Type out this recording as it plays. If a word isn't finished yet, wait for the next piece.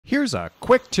Here's a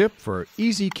quick tip for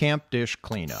easy camp dish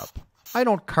cleanup. I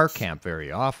don't car camp very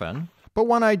often, but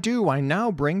when I do, I now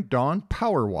bring Dawn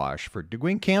Powerwash for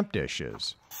doing camp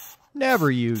dishes. Never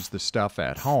use the stuff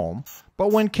at home,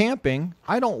 but when camping,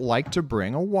 I don't like to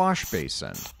bring a wash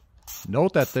basin.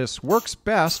 Note that this works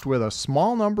best with a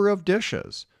small number of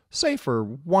dishes, say for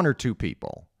 1 or 2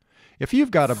 people. If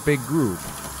you've got a big group,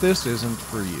 this isn't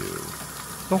for you.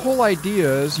 The whole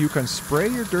idea is you can spray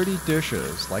your dirty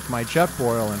dishes, like my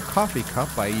Jetboil and coffee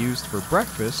cup I used for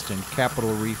breakfast in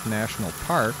Capitol Reef National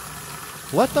Park.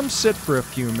 Let them sit for a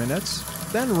few minutes,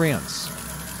 then rinse.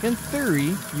 In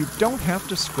theory, you don't have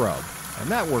to scrub,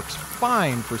 and that works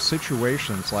fine for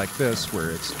situations like this where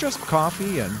it's just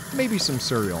coffee and maybe some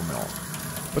cereal milk.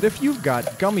 But if you've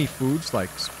got gummy foods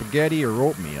like spaghetti or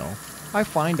oatmeal, I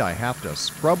find I have to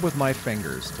scrub with my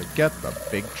fingers to get the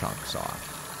big chunks off.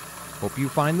 Hope you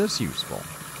find this useful.